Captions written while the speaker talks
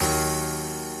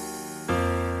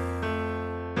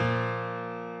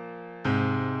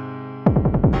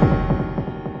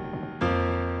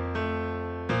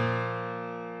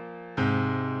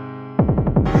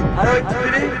Alors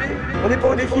écoutez, on n'est pas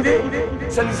au défilé,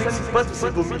 ça nous excite pas tous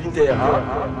ces beaux militaires, hein.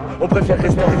 On préfère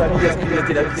rester en famille à se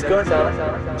grignoter la biscotte, hein.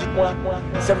 Dites-moi,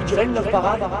 ça vous dirait une love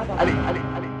parade? Allez, allez,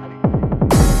 allez.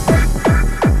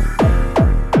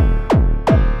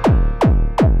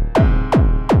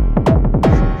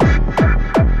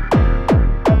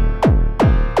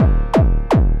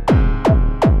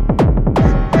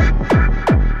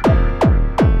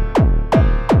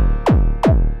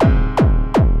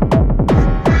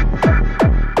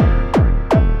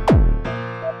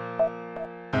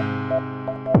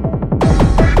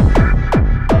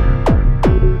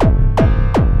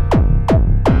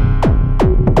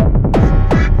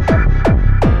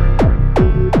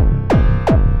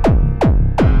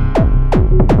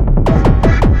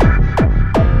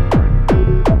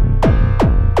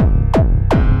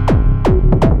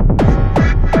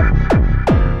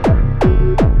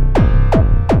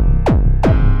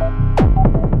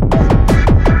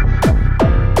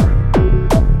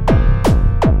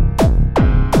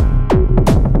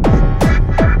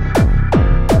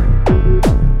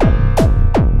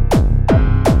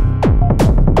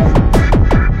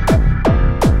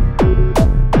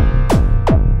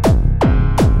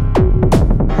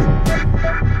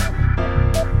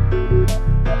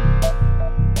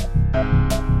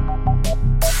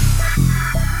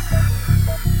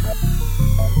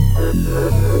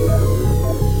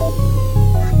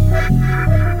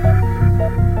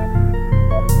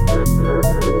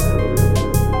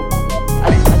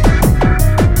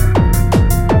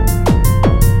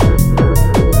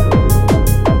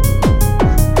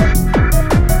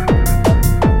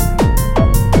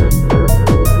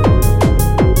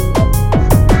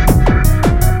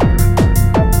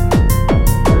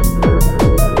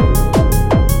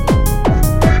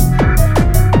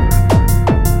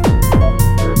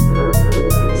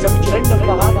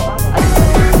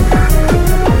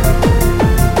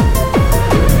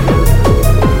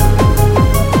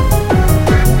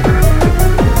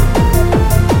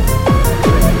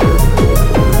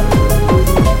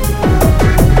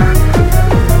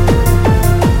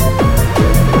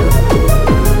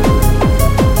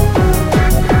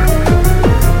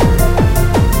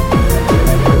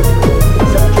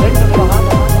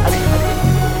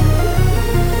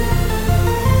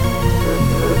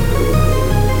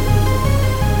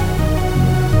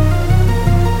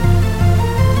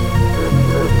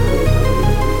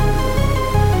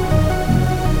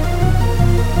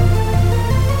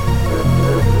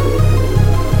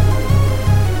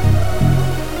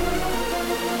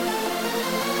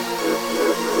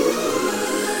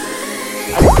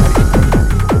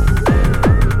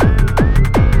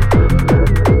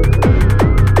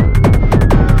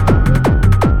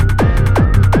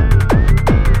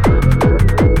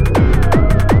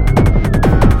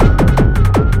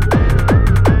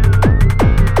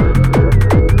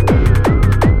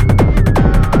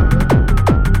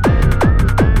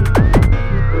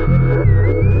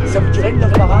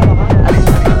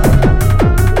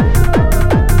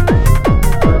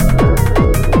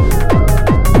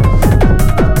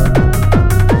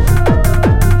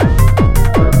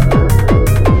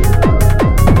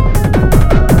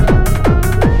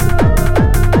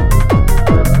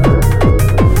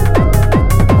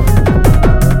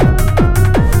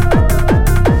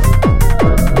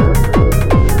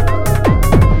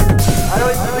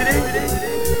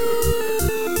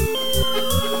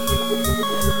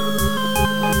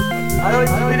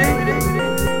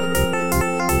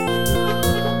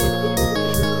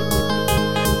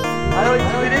 Alors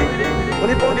écoutez, on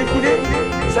n'est pas au défilé,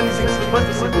 ça nous excite pas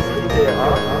tous ces beaux militaires,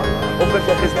 hein. On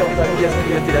préfère rester en famille à se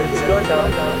grignoter la biscotte, hein.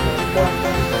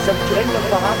 Ça vous dirait une love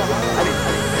parade? Allez,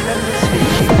 allez,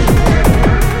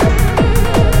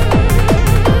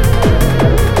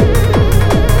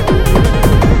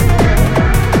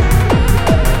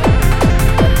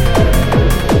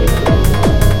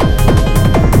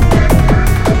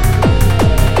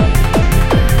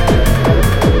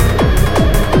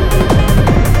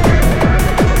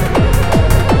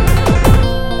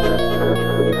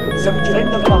 ça vous dirait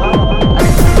une love parade?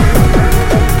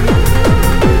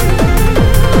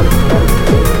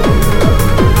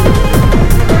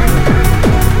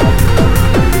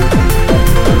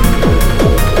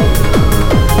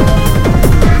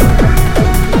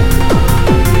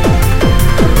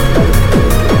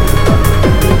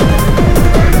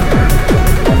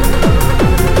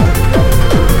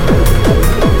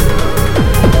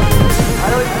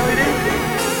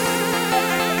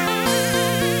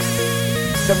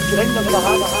 Ça vous dirait une love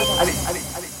parade? Allez, allez.